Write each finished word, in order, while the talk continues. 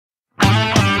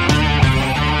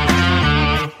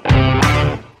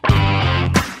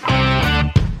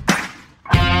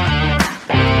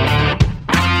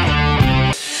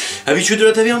Habitué de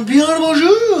la taverne, bien le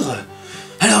bonjour.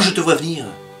 Alors je te vois venir.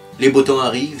 Les beaux temps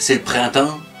arrivent, c'est le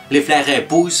printemps, les fleurs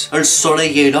poussent, le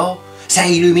soleil est là, ça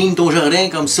illumine ton jardin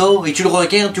comme ça, et tu le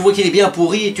regardes, tu vois qu'il est bien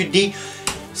pourri, et tu te dis,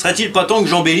 serait-il pas temps que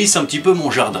j'embellisse un petit peu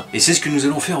mon jardin? Et c'est ce que nous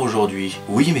allons faire aujourd'hui.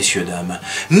 Oui, messieurs, dames.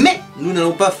 Mais nous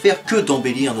n'allons pas faire que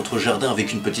d'embellir notre jardin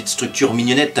avec une petite structure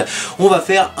mignonnette. On va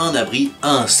faire un abri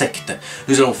à insectes.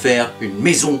 Nous allons faire une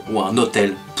maison ou un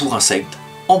hôtel pour insectes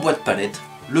en bois de palette,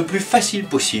 le plus facile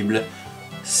possible.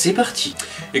 C'est parti.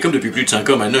 Et comme depuis plus de 5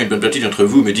 ans maintenant, une bonne partie d'entre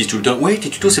vous me disent tout le temps « Ouais, tes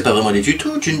tutos, c'est pas vraiment des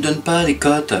tutos, tu ne donnes pas les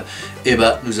cotes. » Et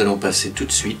bah, nous allons passer tout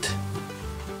de suite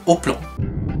au plan.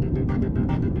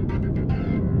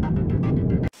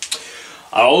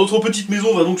 Alors notre petite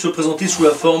maison va donc se présenter sous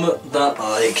la forme d'un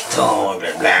rectangle.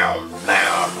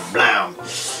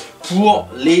 Pour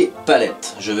les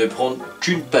palettes, je vais prendre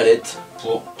qu'une palette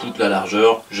pour toute la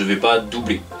largeur, je ne vais pas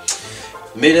doubler.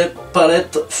 Mais les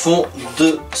palettes font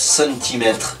 2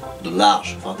 cm de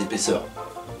large, enfin d'épaisseur.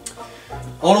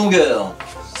 En longueur,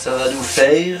 ça va nous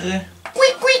faire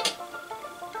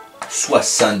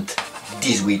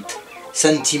 78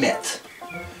 cm.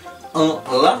 En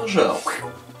largeur,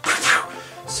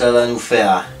 ça va nous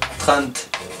faire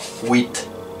 38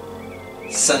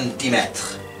 cm.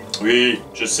 Oui,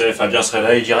 je sais, Fabien serait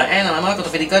là et dirait « Eh, normalement, quand on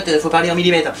fait des cotes, il faut parler en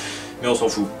millimètres. » Mais on s'en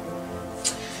fout.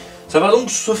 Ça va donc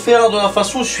se faire de la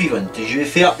façon suivante. Je vais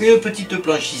faire une petite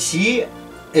planche ici,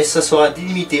 et ça sera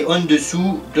délimité en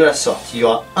dessous de la sorte. Il y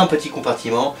aura un petit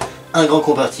compartiment, un grand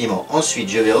compartiment. Ensuite,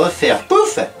 je vais refaire,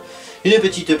 pouf, une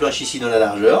petite planche ici dans la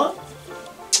largeur.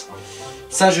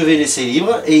 Ça, je vais laisser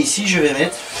libre, et ici, je vais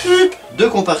mettre 2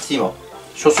 compartiments.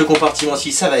 Sur ce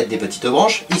compartiment-ci, ça va être des petites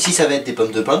branches. Ici, ça va être des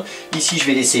pommes de pin. Ici, je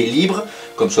vais laisser libre.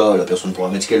 Comme ça, la personne pourra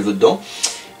mettre ce qu'elle veut dedans.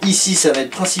 Ici, ça va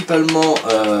être principalement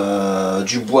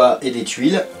du bois et des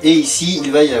tuiles. Et ici,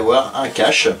 il va y avoir un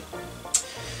cache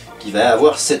qui va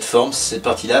avoir cette forme. Cette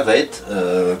partie-là va être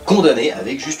condamnée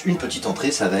avec juste une petite entrée.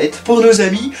 Ça va être pour nos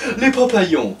amis les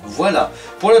papillons. Voilà.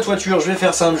 Pour la toiture, je vais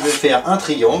faire simple. Je vais faire un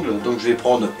triangle. Donc, je vais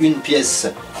prendre une pièce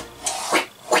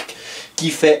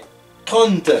qui fait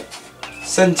 30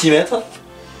 cm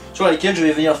sur laquelle je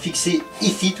vais venir fixer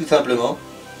ici tout simplement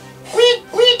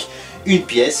une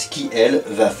pièce qui elle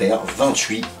va faire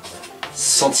 28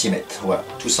 cm. Voilà,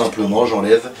 tout simplement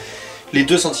j'enlève les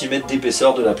 2 cm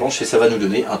d'épaisseur de la planche et ça va nous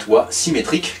donner un toit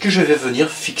symétrique que je vais venir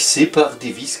fixer par des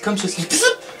vis comme ceci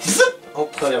en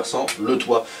traversant le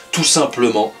toit tout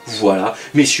simplement. Voilà,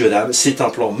 messieurs dames, c'est un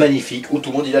plan magnifique où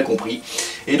tout le monde y a compris.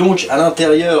 Et donc à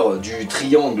l'intérieur du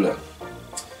triangle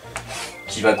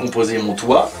qui va composer mon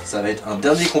toit, ça va être un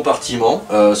dernier compartiment.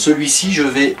 Celui-ci, je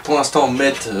vais pour l'instant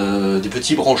mettre des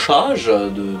petits branchages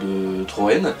de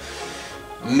troène,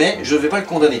 mais je ne vais pas le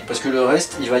condamner parce que le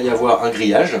reste, il va y avoir un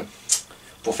grillage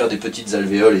pour faire des petites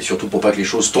alvéoles et surtout pour pas que les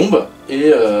choses tombent.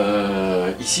 Et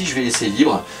ici, je vais laisser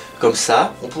libre. Comme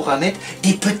ça, on pourra mettre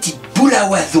des petites boules à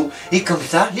oiseaux. Et comme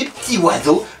ça, les petits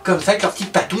oiseaux, comme ça, avec leurs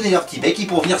petites patounes et leurs petits becs, ils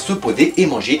pourront venir se poser et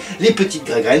manger les petites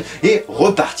graines et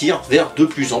repartir vers de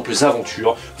plus amples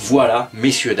aventures. Voilà,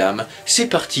 messieurs, dames, c'est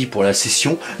parti pour la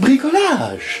session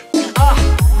bricolage.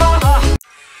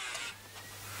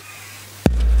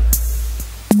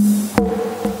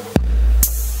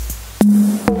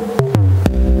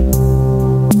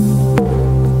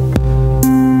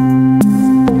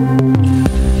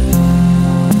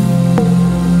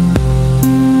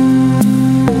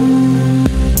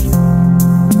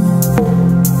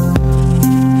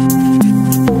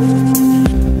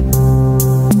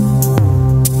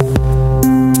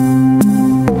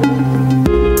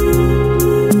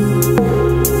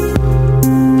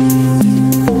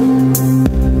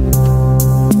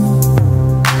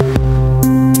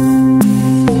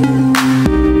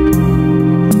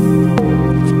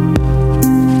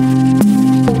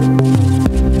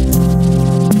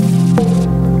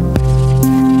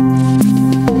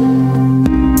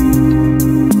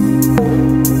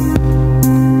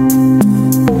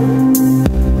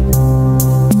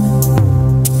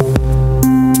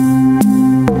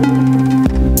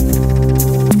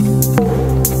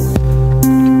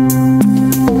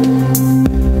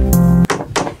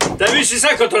 C'est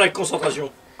ça quand on a la concentration.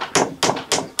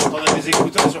 Quand on a des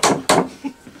écouteurs surtout.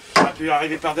 On a pu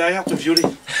arriver par derrière, te violer.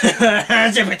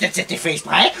 C'est peut-être c'était fait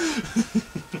exprès.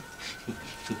 Peut-être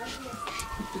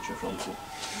tu vas faire du coup.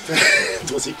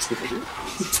 Toi aussi, c'est pas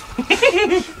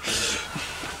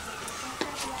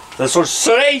Ça sent le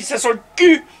soleil, ça sent le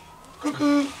cul.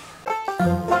 Coucou.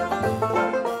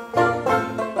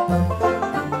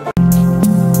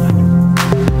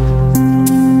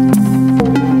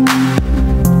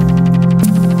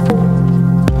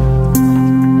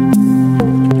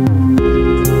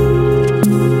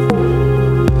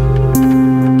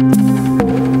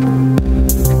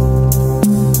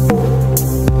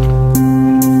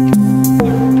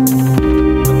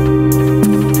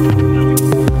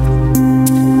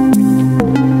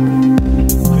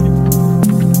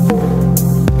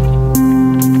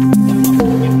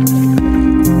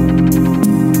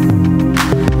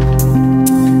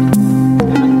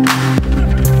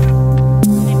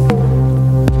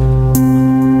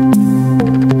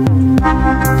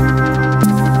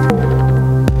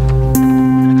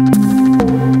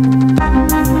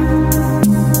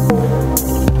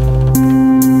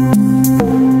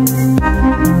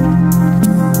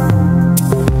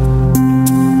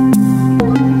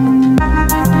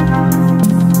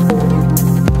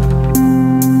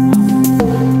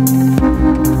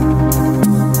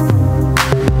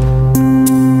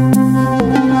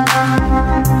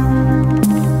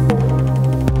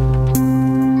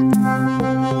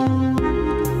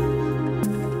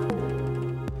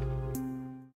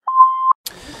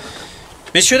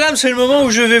 Messieurs, dames, c'est le moment où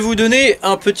je vais vous donner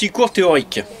un petit cours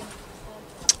théorique.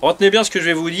 Retenez bien ce que je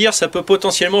vais vous dire, ça peut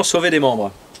potentiellement sauver des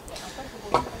membres.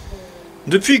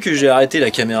 Depuis que j'ai arrêté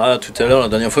la caméra tout à l'heure, la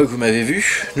dernière fois que vous m'avez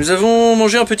vu, nous avons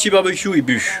mangé un petit barbecue et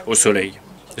bu au soleil.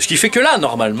 Ce qui fait que là,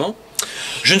 normalement,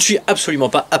 je ne suis absolument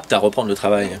pas apte à reprendre le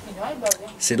travail.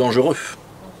 C'est dangereux.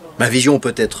 Ma vision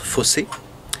peut être faussée.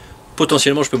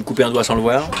 Potentiellement, je peux me couper un doigt sans le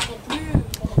voir.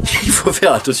 Il faut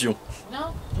faire attention.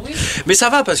 Mais ça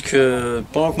va parce que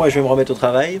pendant que moi je vais me remettre au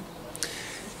travail,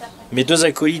 mes deux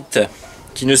acolytes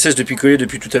qui ne cessent de picoler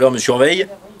depuis tout à l'heure me surveillent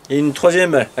et une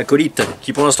troisième acolyte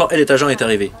qui pour l'instant elle est agent est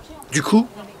arrivée. Du coup,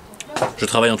 je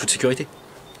travaille en toute sécurité.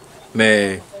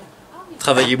 Mais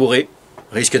travailler bourré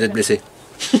risque d'être blessé.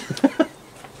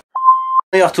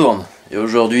 Et on retourne. Et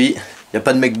aujourd'hui, il n'y a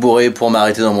pas de mec bourré pour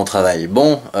m'arrêter dans mon travail.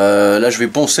 Bon, là je vais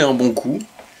poncer un bon coup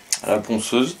à la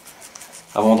ponceuse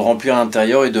avant de remplir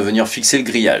l'intérieur et de venir fixer le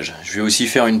grillage. Je vais aussi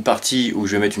faire une partie où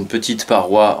je vais mettre une petite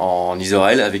paroi en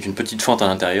isorel avec une petite fente à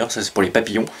l'intérieur, ça c'est pour les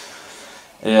papillons.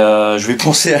 Et je vais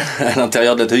poncer à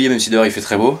l'intérieur de l'atelier même si dehors il fait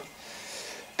très beau.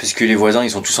 Parce que les voisins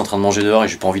ils sont tous en train de manger dehors et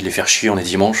j'ai pas envie de les faire chier, on est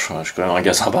dimanche, je suis quand même un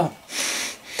gars sympa.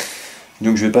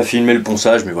 Donc je vais pas filmer le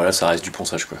ponçage mais voilà ça reste du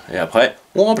ponçage quoi. Et après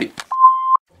on remplit.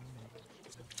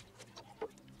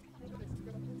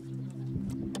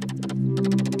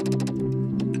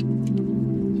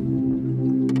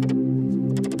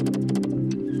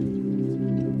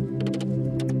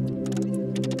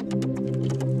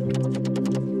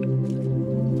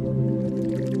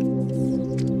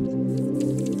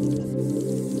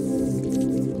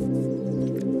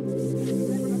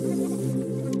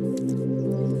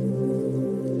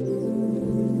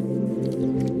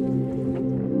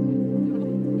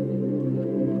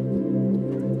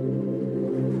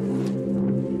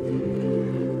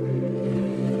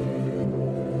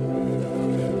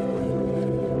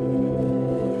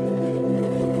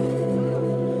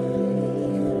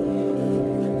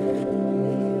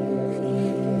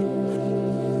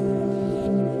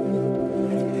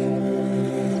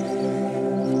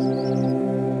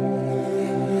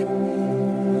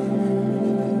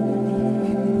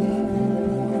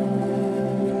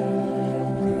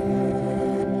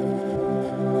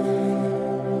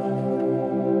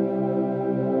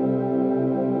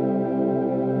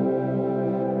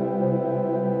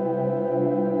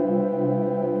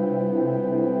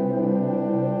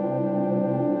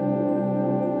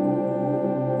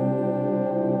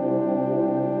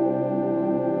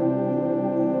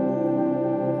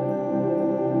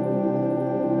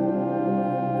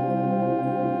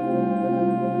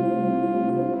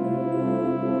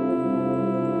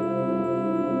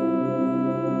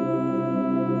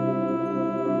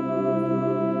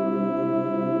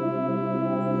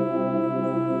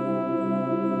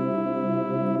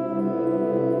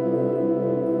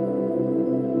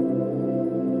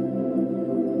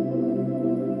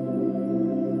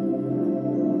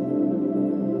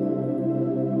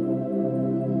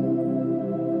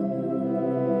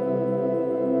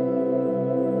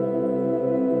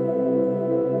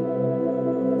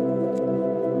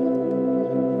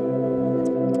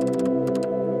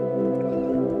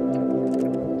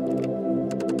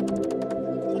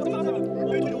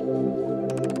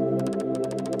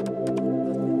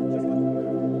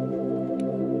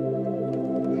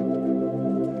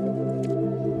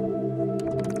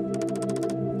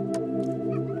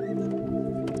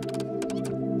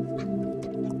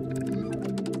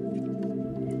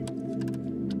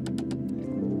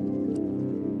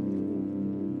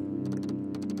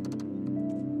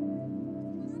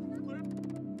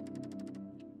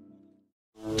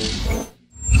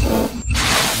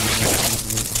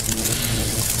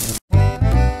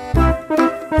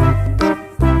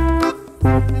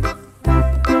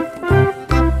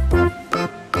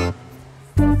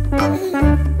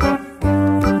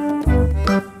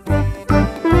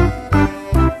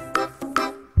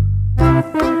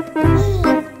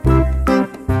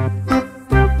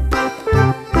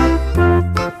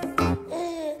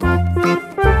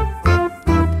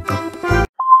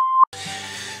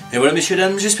 Et voilà messieurs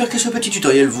dames, j'espère que ce petit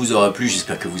tutoriel vous aura plu,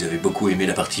 j'espère que vous avez beaucoup aimé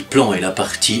la partie plan et la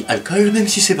partie alcool, même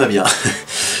si c'est pas bien.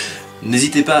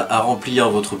 N'hésitez pas à remplir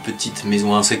votre petite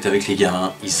maison à insectes avec les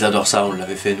gamins, ils adorent ça, on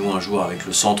l'avait fait nous un jour avec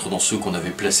le centre dans ceux qu'on avait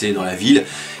placés dans la ville,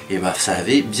 et bah ça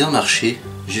avait bien marché.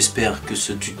 J'espère que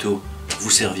ce tuto vous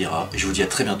servira, et je vous dis à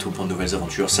très bientôt pour de nouvelles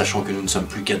aventures, sachant que nous ne sommes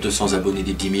plus qu'à 200 abonnés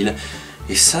des 10 000,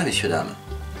 et ça messieurs dames,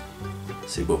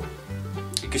 c'est beau.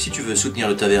 Et que si tu veux soutenir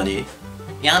le tavernier,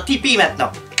 il y a un tipeee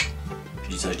maintenant.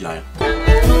 Je dis ça, je dis rien.